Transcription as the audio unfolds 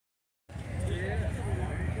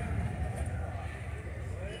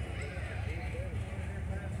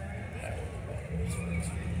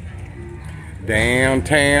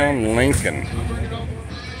Downtown Lincoln.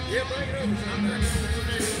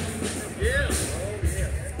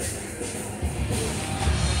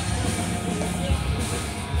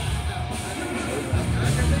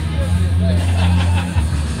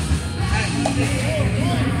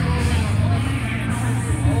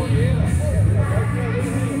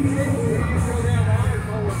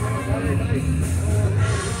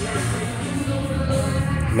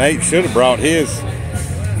 Nate should have brought his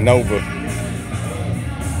Nova.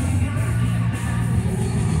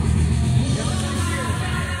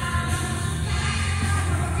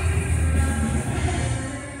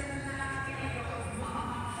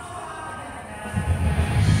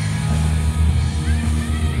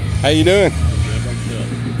 How you doing?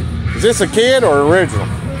 Is this a kit or original?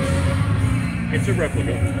 It's a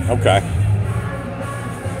replica. Okay.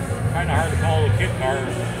 Kind of hard to call a kit car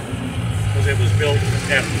because it was built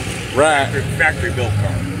after factory built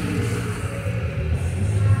car.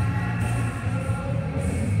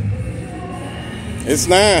 It's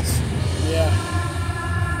nice. Yeah.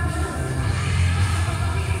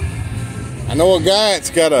 I know a guy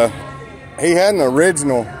that's got he had an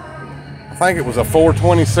original, I think it was a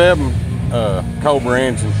 427 Cobra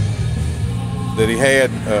engine that he had.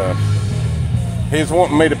 He was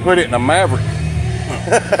wanting me to put it in a Maverick.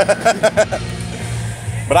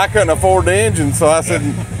 But I couldn't afford the engine, so I said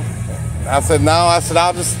no, I'll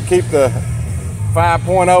just keep the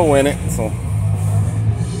 5.0 in it. So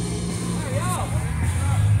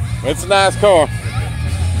it's a nice car. I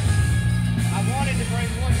wanted to bring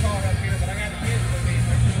one car up here, but I got the kids with me.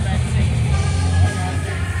 They're in the back seat.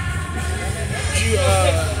 Did you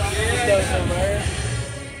those over there?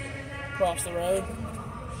 Across the road?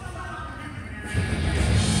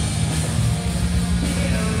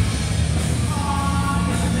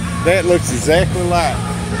 That looks exactly like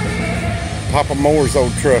Papa Moore's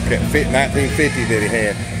old truck, that 1950 that he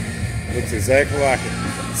had. Looks exactly like it.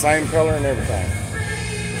 Same color and everything.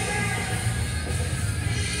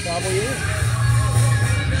 Probably is.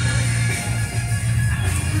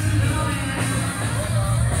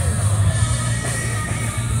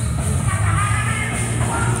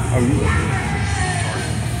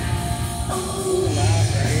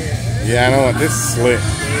 Yeah, I know what this is slick.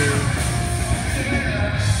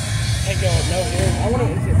 Ain't going no air. I wonder,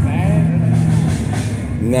 is it bad?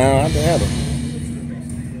 No, I doubt it.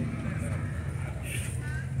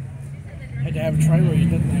 Had to have a trailer, you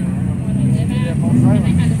didn't they? Yeah, more trailer. They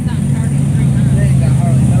ain't got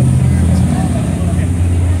hardly no trailer.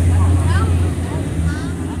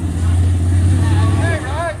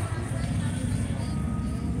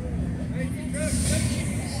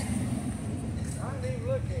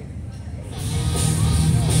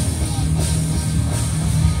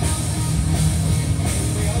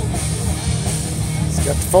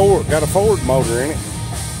 Got a Ford motor in it.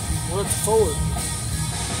 What's a Ford?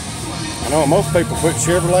 I know most people put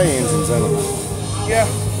Chevrolet engines in them. Yeah.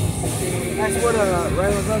 That's what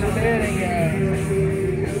Raylan's under bed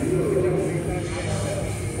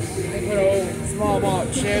they put an old small block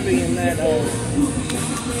Chevy in that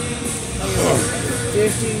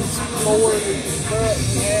 50s Ford truck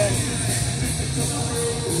he had.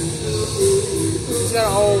 He's got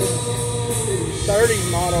an old 30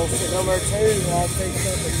 model sitting over there too. I'll take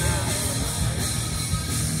something nice.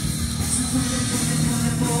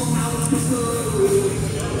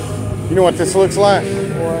 You know what this looks like?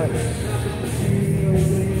 What?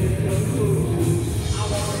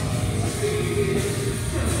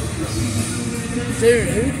 Dude,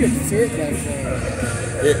 who could fit that thing?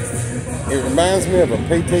 It reminds me of a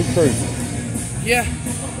PT Cruiser. Yeah.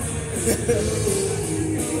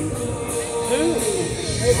 Who?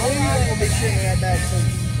 I'm gonna be sitting at that too.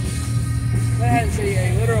 That had to be a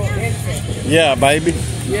literal infant. Yeah, baby.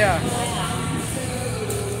 Yeah.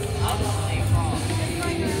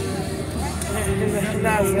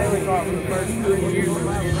 That was really fought for the first 3 years of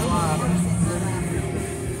his life.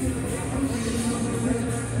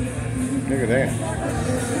 Look at that.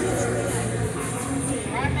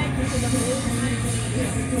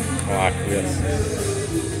 I like this.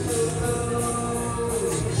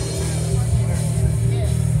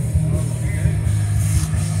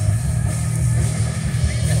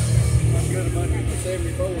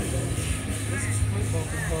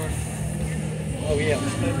 Oh yeah,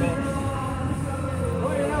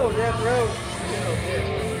 well, you know, Death Road.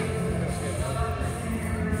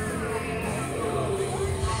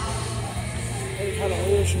 They kind of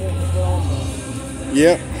wish what was on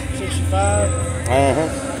Yep. 65.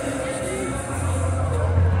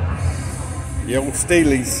 The old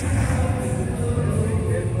Steelies. This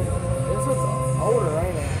one's older,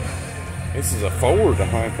 ain't it? This is a Ford, I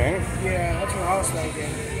think, ain't it? Yeah, that's what I was thinking.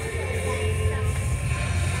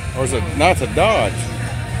 Or is it? No, it's a Dodge.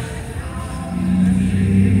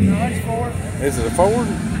 No, it's Ford. Is it a Ford?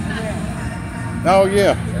 Yeah. Oh,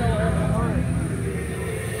 yeah.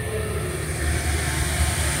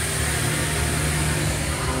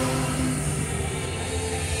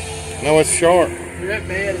 No, it's sharp. That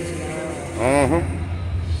bed is Uh-huh.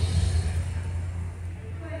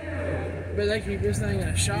 but they keep this thing in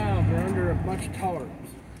a shop or under a bunch of tarps.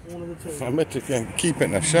 One of the two. I bet you can keep it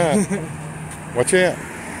in a shop. Watch out.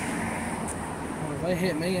 Well, if they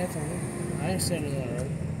hit me, that's on them. I ain't sending that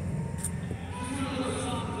road.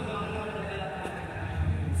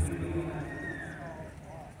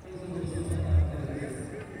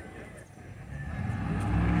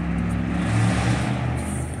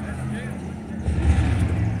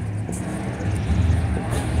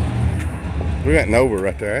 We got Nova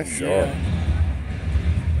right there. That's sharp.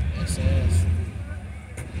 SS.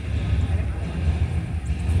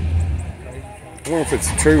 I wonder if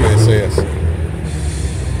it's a true SS.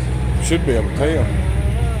 Should be able to tell.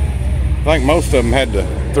 I think most of them had the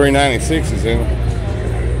 396s in them.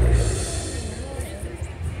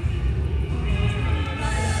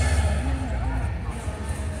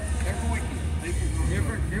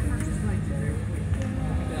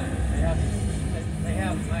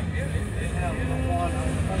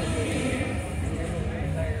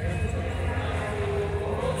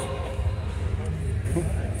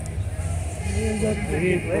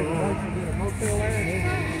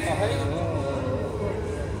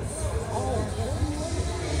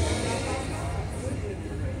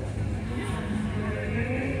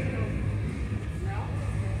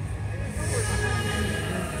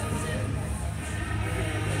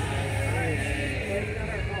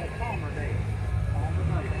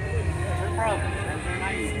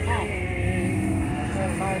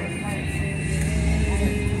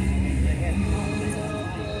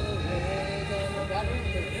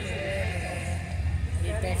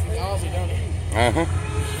 Uh-huh.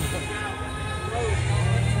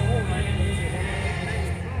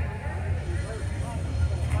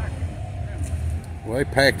 Well, they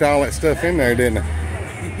packed all that stuff in there, didn't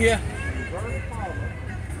they? Yeah.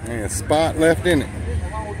 Ain't a spot left in it.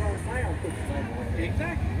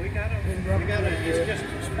 Exactly. We got it's just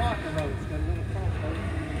a spot in the road. It's got a little crossroad.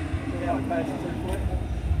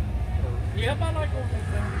 Yep, I like what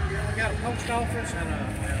we got a post office and a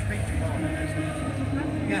pizza bar.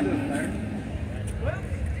 You got it there. Well,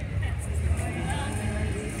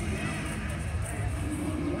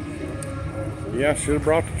 Yeah, I should have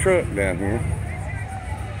brought the truck down here.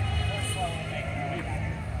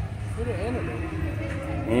 Put it in it.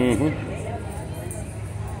 Mm-hmm.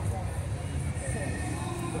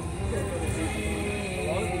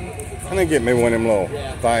 I need to get me one of them little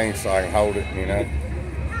things so I can hold it, you know.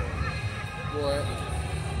 What?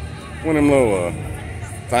 One of them little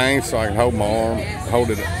things so I can hold my arm, hold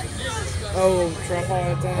it up. Oh, Trump all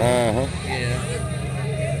that thing? Uh-huh.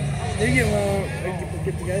 Yeah. Do you get one,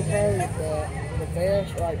 get the GoPro with the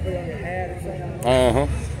vest, like put it on your hat or something? Uh-huh.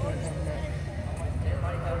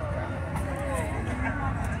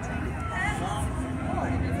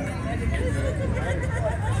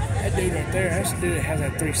 That dude right there, that's the dude that has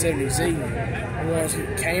that 370Z. Was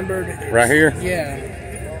it cambered? Right here? Yeah.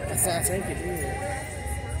 I think it is.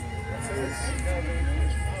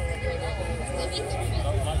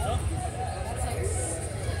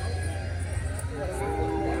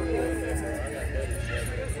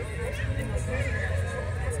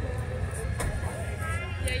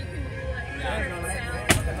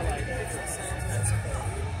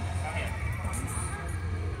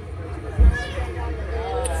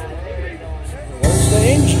 Where's the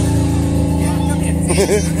engine?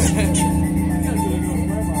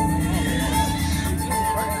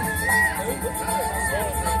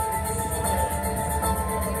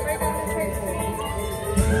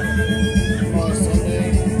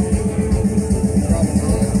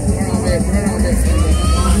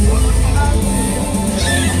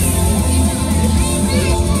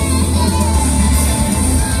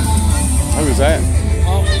 Who's that?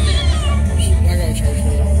 I go to church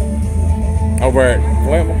now. Over at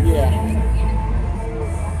Flintmore? Yeah.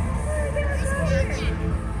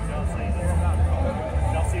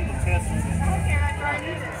 y'all see the Tesla?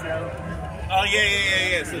 Oh,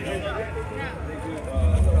 yeah. So,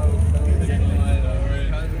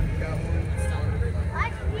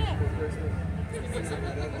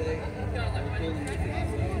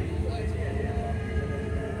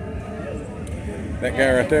 That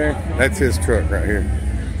guy right there? That's his truck right here.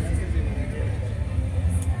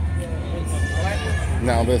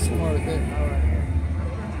 No, this one.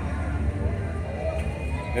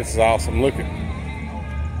 This is awesome. Look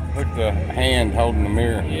at the hand holding the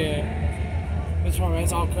mirror. Yeah. This one,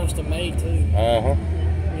 that's all custom made too. Uh-huh.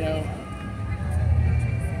 You know.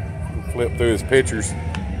 Flip through his pictures.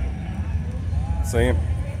 See him?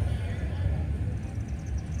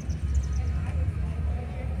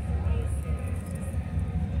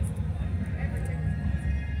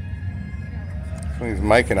 He's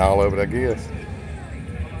making all of it, I guess.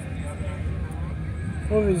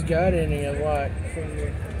 What if he's got any of like from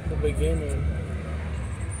the beginning?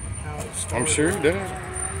 How it started? I'm sure he does.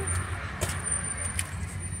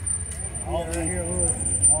 All right here, look.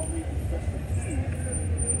 All these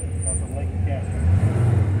are from Lincoln County.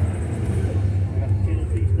 We got the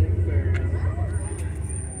Tennessee State Fair.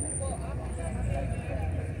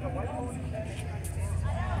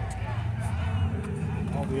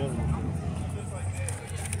 All the other ones.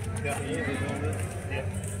 Got the others on this. Yep.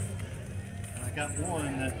 And I got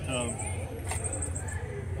one that,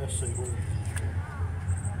 let's see where.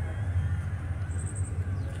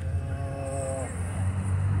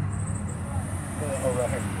 Oh, right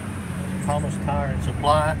here. Thomas Tire and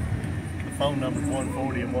Supply. The phone number's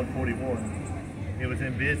 140 and 141. It was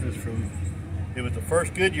in business it was the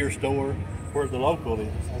first Goodyear store where the local is.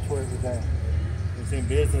 That's where it was at. It was in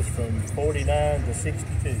business from 49 to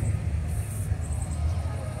 62.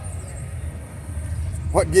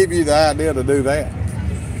 What gave you the idea to do that?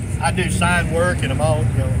 I do sign work and I'm all,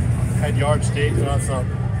 had yardsticks and all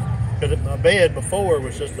something. Because my bed before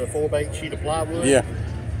was just a 4x8 sheet of plywood. Yeah.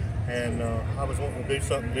 And I was wanting to do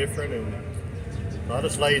something different, and I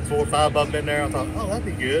just laid 4 or 5 of them in there. I thought, oh, that'd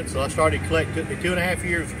be good. So I started collecting. It took me 2.5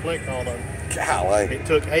 years to collect all of them. Golly. It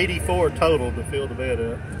took 84 total to fill the bed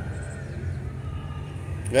up.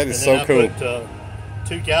 That is And so then cool. I put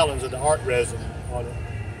 2 gallons of the art resin on it,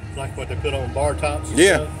 like what they put on bar tops and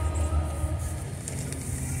Yeah. stuff.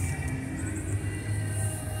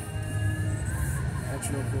 That's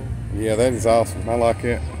real cool. Yeah, that is awesome. I like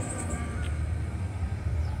it.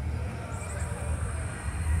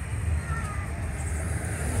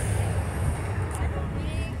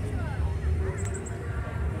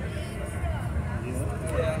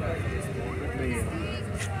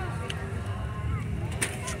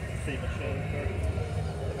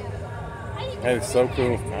 That is so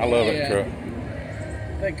cool. I love that truck.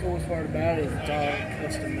 The coolest part about it is it's all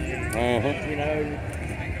custom made. Uh-huh. You know,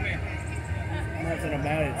 nothing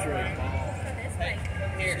about it's really ball.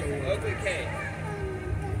 Here, open cake.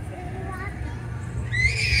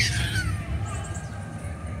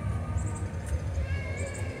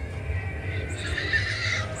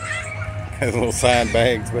 Has little side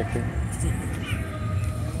bags back there.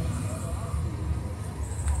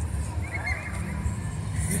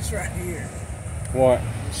 It's right here. What?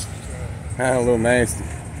 A little nasty.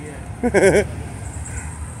 Yeah.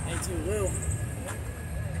 Ain't too little.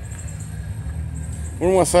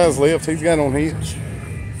 Wonder what size lift he's got on his.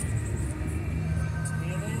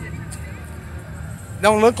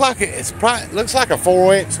 Don't look like it. It's probably looks like a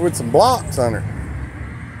 4-inch with some blocks on it.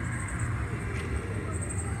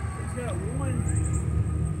 It's got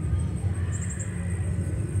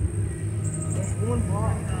one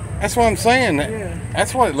block. That's what I'm saying. Yeah.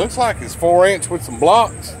 That's what it looks like. It's 4-inch with some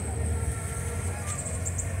blocks. It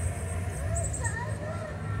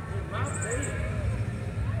might be.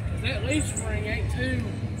 'Cause that leaf spring ain't too.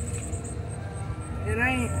 It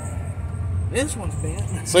ain't. This one's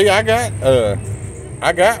bent. See, I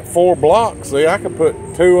got 4 blocks. See, I could put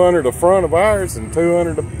 2 under the front of ours and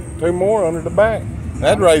 2 more under the back.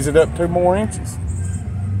 That'd raise it up 2 more inches.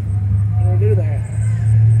 We'll do that.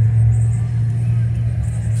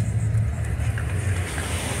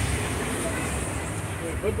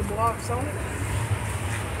 We'll put the blocks on it.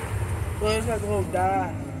 Well, it's got a little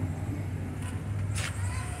die.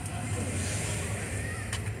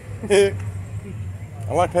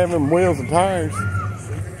 I like having them wheels and tires.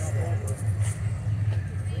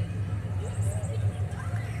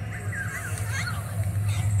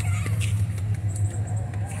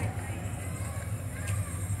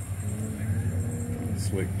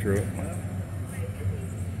 Slick truck.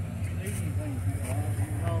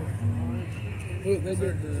 Look, they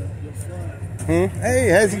did the front. Hey,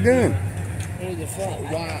 how's he doing? They did the front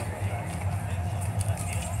wide.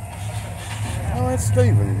 Oh, that's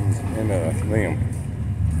Steven and them.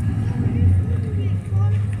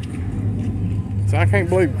 So I can't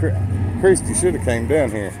believe Christy should have came down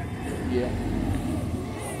here. Yeah.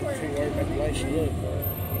 She worried about the way she looked.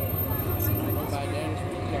 Nobody down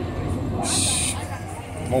here.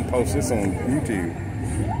 I'm gonna post this on YouTube.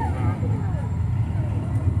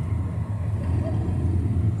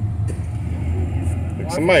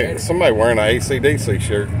 Look, somebody wearing an AC/DC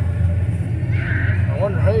shirt. I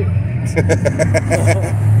wonder who I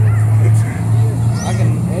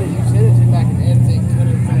can, well, you said it to me, I can edit it, cut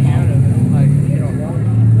it out of it, like, you don't know.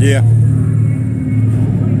 Yeah.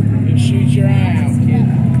 Just shoot your eye out, kid.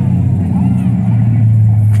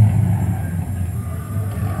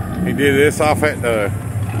 He did this off that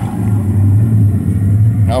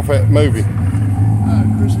movie.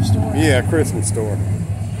 Christmas store? Yeah, Christmas store.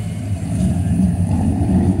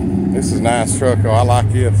 This is a nice truck, though. I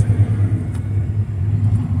like this.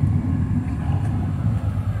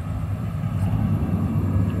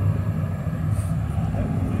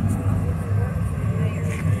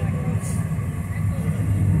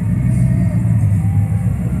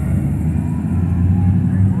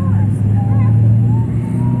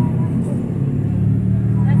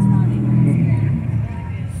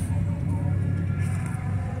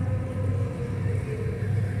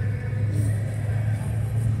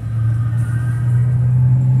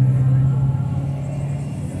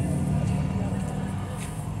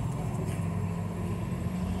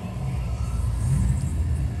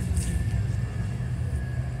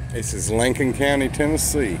 This is Lincoln County,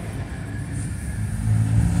 Tennessee. Right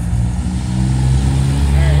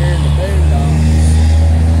here in the boondocks.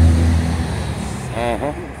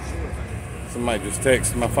 Somebody just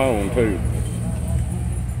texted my phone too.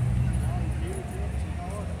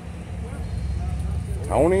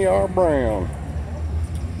 Tony R. Brown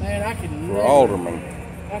Man, I can for never, alderman.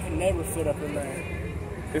 I can never fit up in there.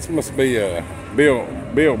 This must be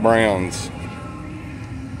Bill Brown's,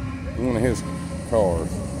 one of his cars.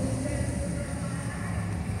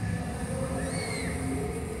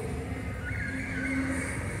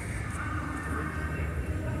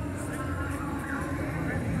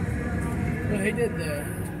 Well, he did the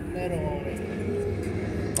metal on it.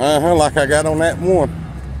 Like I got on that one.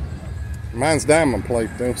 Mine's diamond plate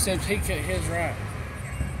though. Except he cut his right.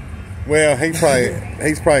 Well, he's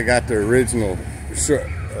probably got the original.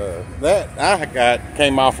 That I got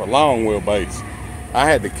came off a long wheelbase. I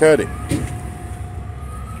had to cut it.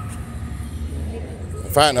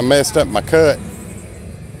 If I hadn't have messed up my cut.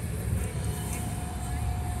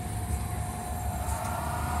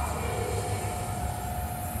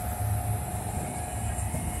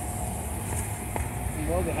 You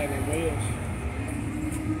love to have your wheels.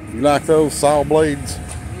 You like those saw blades?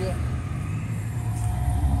 Yeah.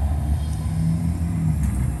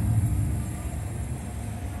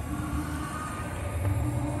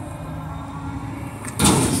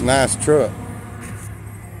 It's a nice truck.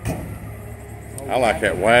 I like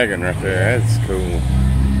that wagon right there. That's cool.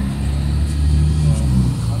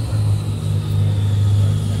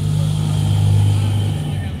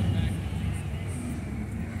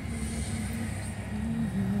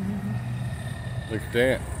 Look at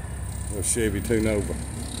that. Little Chevy 2 Nova.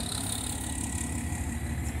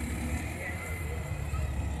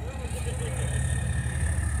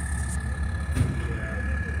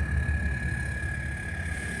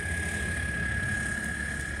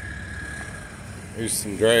 Here's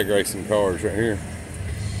some drag racing cars right here.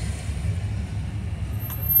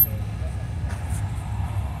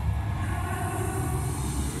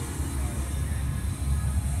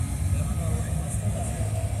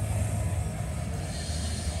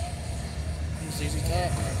 ZZ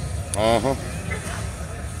Top.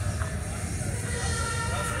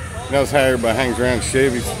 Knows how everybody hangs around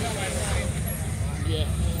Chevys. Yeah.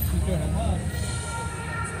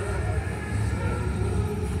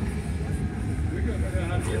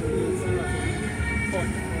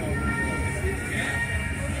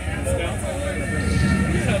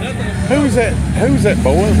 Who's that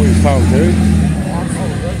boy we was talking to?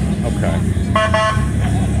 Okay.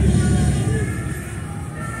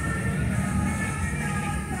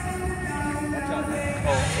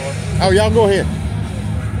 Oh, y'all go ahead.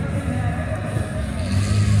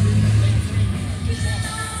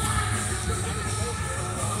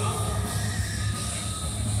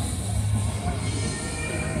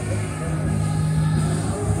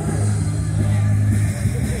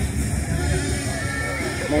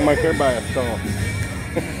 I'm gonna make everybody a star.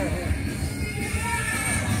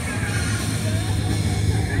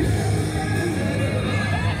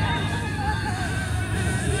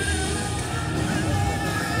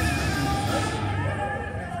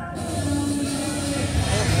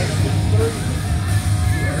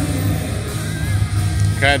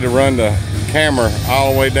 I had to run the camera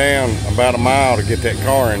all the way down about a mile to get that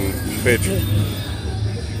car in the picture.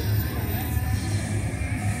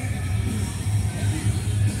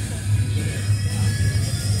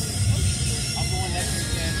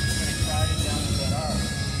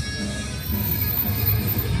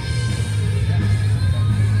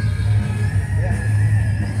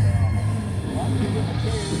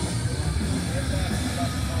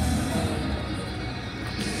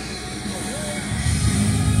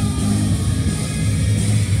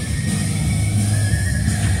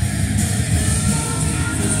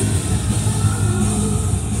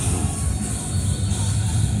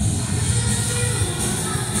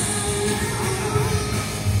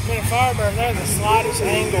 this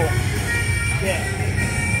angle. Yeah.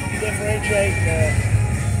 Differentiate the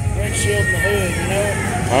windshield and the hood, you know?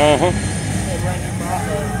 Uh-huh. It runs your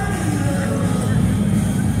Bronco.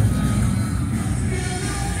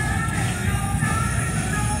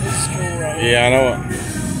 This is cool right here. Yeah, I know it.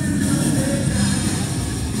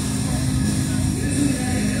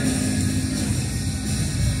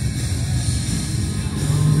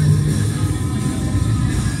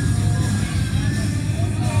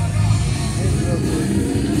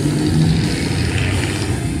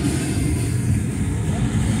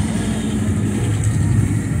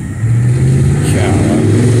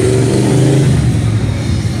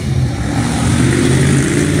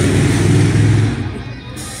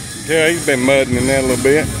 Yeah, he's been mudding in that a little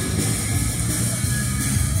bit.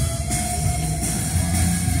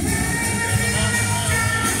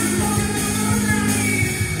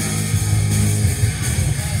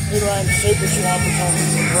 We run super swappers on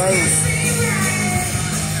the road.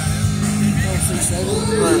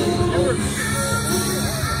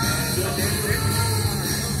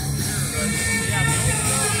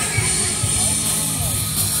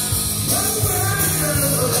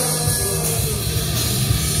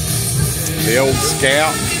 The old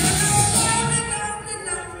Scout.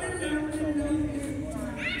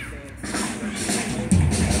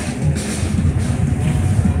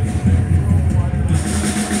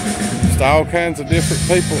 Just all kinds of different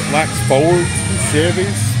people that likes Fords and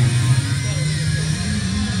Chevys.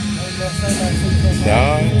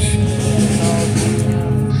 Dodge.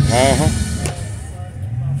 Uh-huh.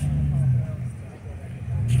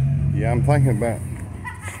 Yeah, I'm thinking about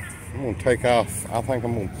I'm gonna take off. I think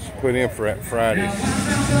I'm gonna put in for that Friday. I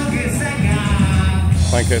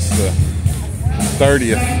think that's the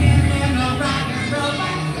 30th.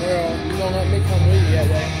 Well, you don't let me come with you that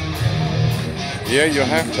day. Yeah, you'll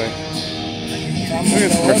have to. I'm Look,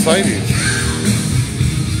 it's Mercedes.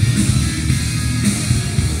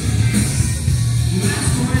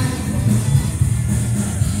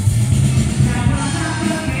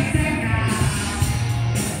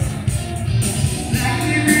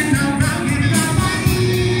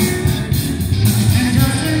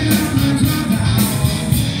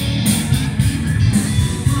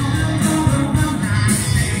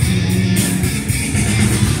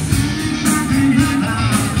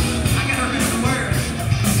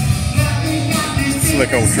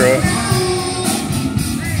 Slick old truck.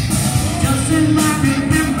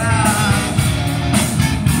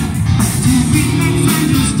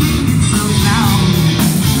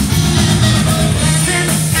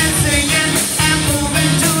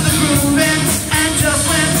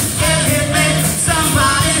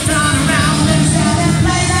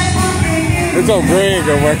 It's old Greg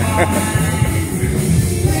over there.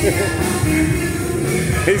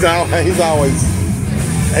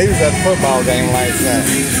 He was at the football game last night.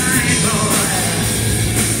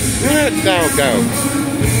 Good dog.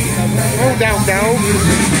 Oh, dog.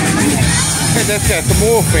 Hey, that's got some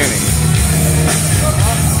wolf in it.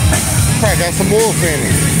 Probably got some wolf in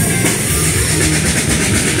it.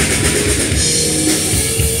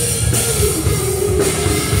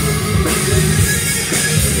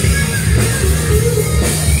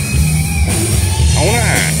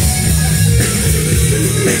 Alright.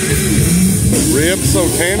 Ribs so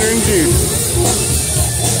tender and juicy.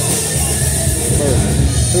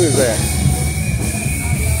 Who is that?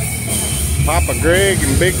 Papa Greg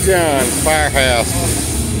and Big John's Firehouse.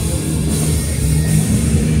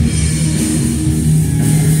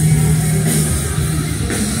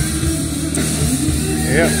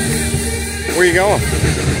 Yep. Where you going?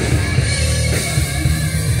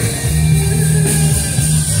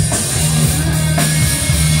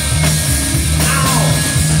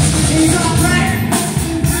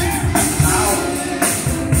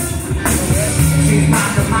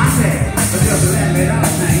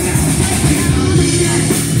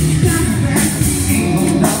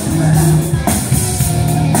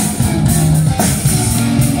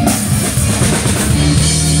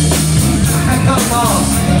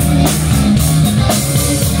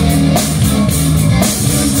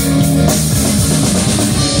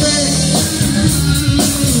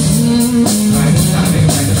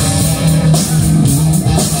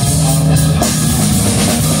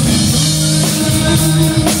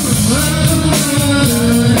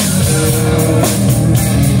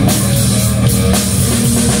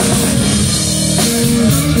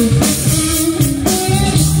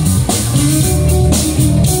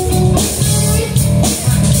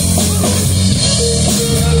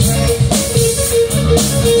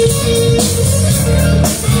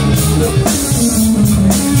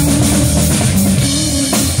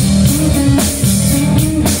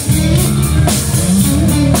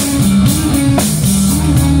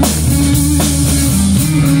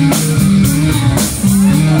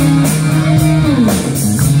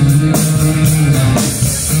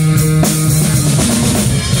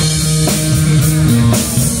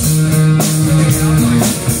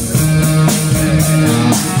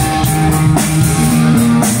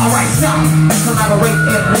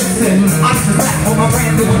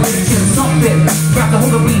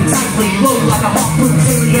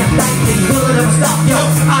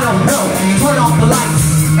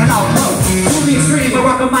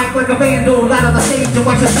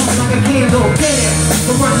 to something like a candle, get it.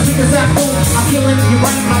 The words speakers at home, I'm killing you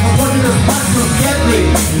right like a one of the spots from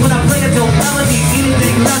deadly. When I play a dope melody,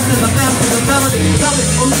 anything less than the sound of the melody. Tell it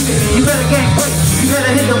or leave it, you better get quick. You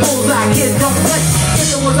better hit the bullseye, kid, don't quit.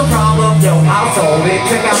 If there was a problem, yo, I'll solve it.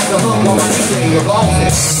 Check out the hook while my DJ revolves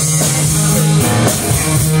it.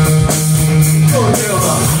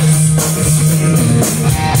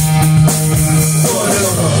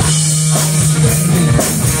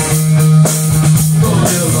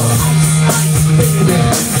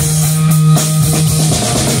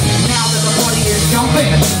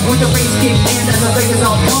 When the bass kick in and the Vegas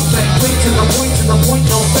all pumping, quick to the point,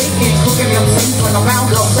 no faking. Cooking them seeds like a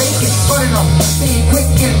round of bacon, burning them, being quick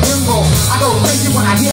and nimble. I go crazy when I hear